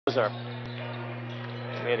To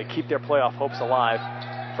keep their playoff hopes alive.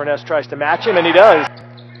 Furness tries to match him, and he does.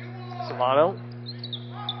 Solano,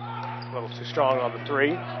 a little too strong on the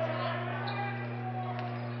three.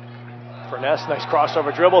 Furness, nice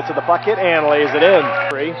crossover dribble to the bucket and lays it in.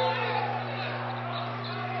 Three.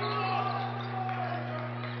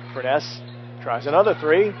 Furness tries another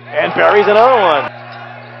three and buries another one.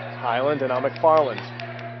 Highland and now McFarland.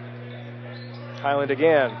 Highland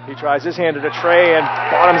again. He tries his hand at a tray and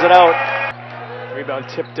bottoms it out. Rebound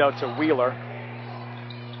tipped out to Wheeler.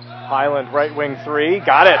 Highland right wing three.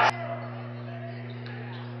 Got it.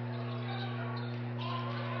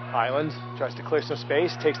 Highland tries to clear some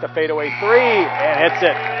space. Takes the fadeaway three and hits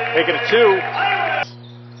it. Make it a two.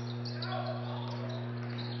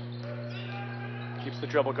 Keeps the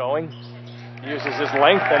dribble going. Uses his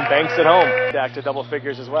length and banks it home. Back to double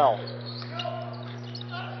figures as well.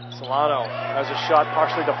 Solano has a shot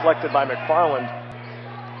partially deflected by McFarland.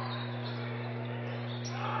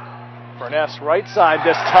 Furness right side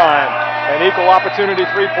this time. An equal opportunity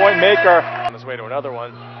three-point maker. On his way to another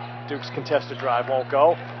one. Duke's contested drive won't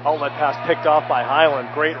go. Outlet pass picked off by Highland.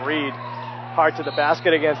 Great read. Hard to the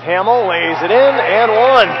basket against Hamill. Lays it in and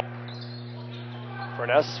one.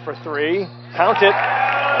 Furness for three. Count it.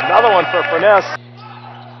 Another one for Furness.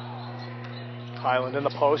 Highland in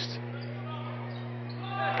the post.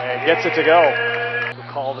 And gets it to go.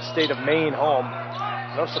 We'll call the state of Maine home.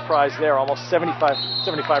 No surprise there. Almost 75%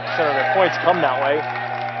 of their points come that way.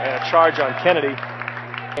 And a charge on Kennedy,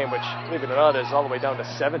 which, believe it or not, is all the way down to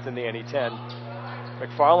 7th in the NE10.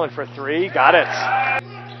 McFarland for three. Got it.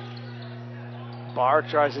 Barr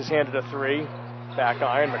tries his hand at a three. Back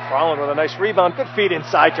iron. McFarland with a nice rebound. Good feed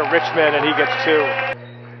inside to Richmond, and he gets two.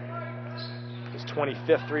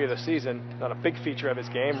 25th three of the season. Not a big feature of his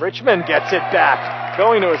game. Richmond gets it back.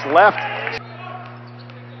 Going to his left.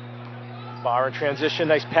 Barr in transition.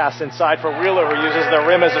 Nice pass inside for Wheeler, who uses the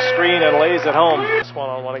rim as a screen and lays it home. This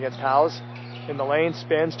one-on-one against Howes. In the lane.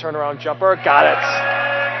 Spins. Turnaround jumper. Got it.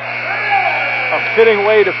 A fitting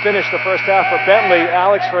way to finish the first half for Bentley.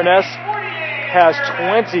 Alex Furness has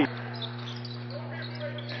 20.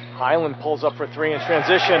 Highland pulls up for three in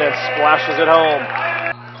transition and splashes it home.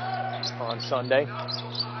 On Sunday,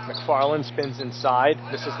 McFarland spins inside,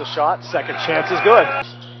 misses the shot, second chance is good.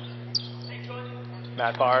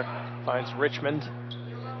 Matt Barr finds Richmond.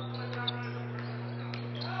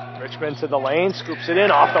 Richmond to the lane, scoops it in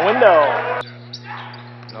off the window.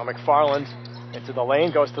 Now McFarland into the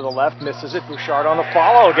lane, goes to the left, misses it. Bouchard on the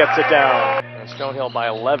follow, gets it down. And Stonehill by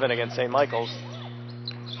 11 against St. Michael's.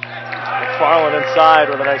 McFarland inside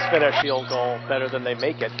with a nice finish. Field goal better than they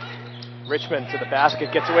make it. Richmond to the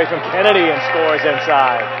basket, gets away from Kennedy and scores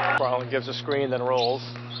inside. McFarland gives a screen, then rolls.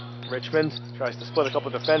 Richmond tries to split a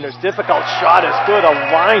couple of defenders. Difficult shot is good. A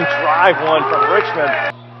line drive one from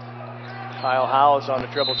Richmond. Kyle Howes on the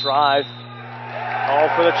dribble drive. All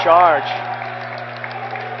for the charge.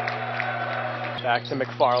 Back to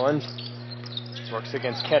McFarland. Works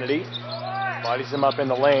against Kennedy. Bodies him up in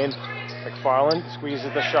the lane. McFarland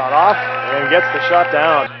squeezes the shot off and gets the shot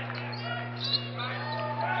down.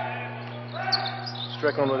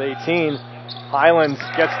 Strickland with 18. Highland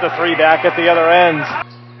gets the three back at the other end.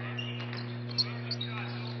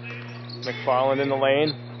 McFarland in the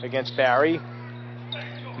lane against Barry.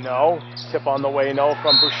 No. Tip on the way, no,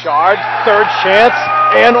 from Bouchard. Third chance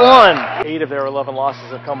and one. 8 of their 11 losses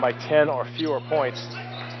have come by 10 or fewer points.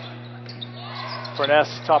 Furness,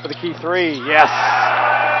 top of the key three.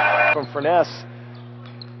 Yes. From Furness.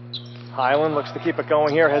 Highland looks to keep it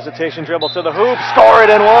going here. Hesitation dribble to the hoop. Score it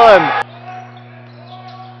and one.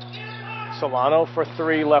 Solano for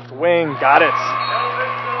three, left wing, got it.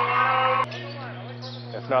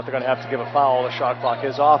 If not, they're going to have to give a foul. The shot clock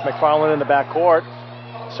is off. McFarland in the backcourt,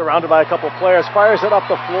 surrounded by a couple of players, fires it up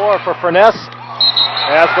the floor for Furness.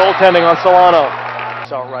 And that's goaltending on Solano.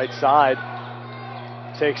 It's out right side.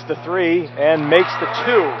 Takes the three and makes the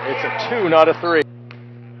two. It's a two, not a three.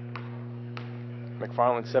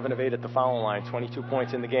 McFarland 7 of 8 at the foul line, 22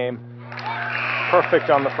 points in the game. Perfect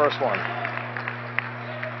on the first one.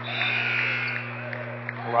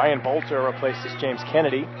 Ryan Bolter replaces James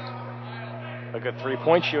Kennedy, a good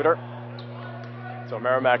three-point shooter. So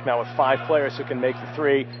Merrimack now with 5 players who can make the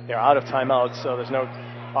three. They're out of timeouts, so there's no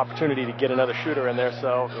opportunity to get another shooter in there,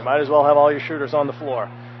 so you might as well have all your shooters on the floor.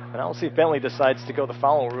 And I'll see if Bentley decides to go the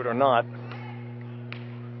foul route or not.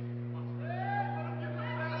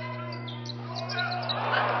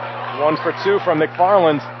 One for two from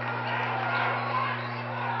McFarland.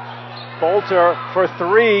 Bolter for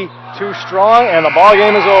three, too strong, and the ball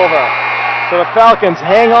game is over. So the Falcons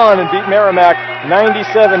hang on and beat Merrimack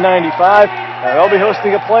 97-95. And they'll be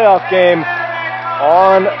hosting a playoff game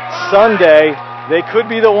on Sunday. They could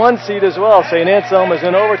be the 1 seed as well. St. Anselm is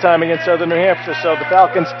in overtime against Southern New Hampshire, so the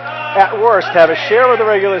Falcons, at worst, have a share of the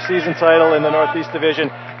regular season title in the Northeast Division,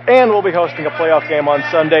 and will be hosting a playoff game on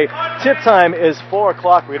Sunday. Tip time is 4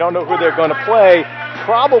 o'clock. We don't know who they're going to play.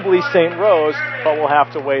 Probably St. Rose, but we'll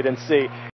have to wait and see.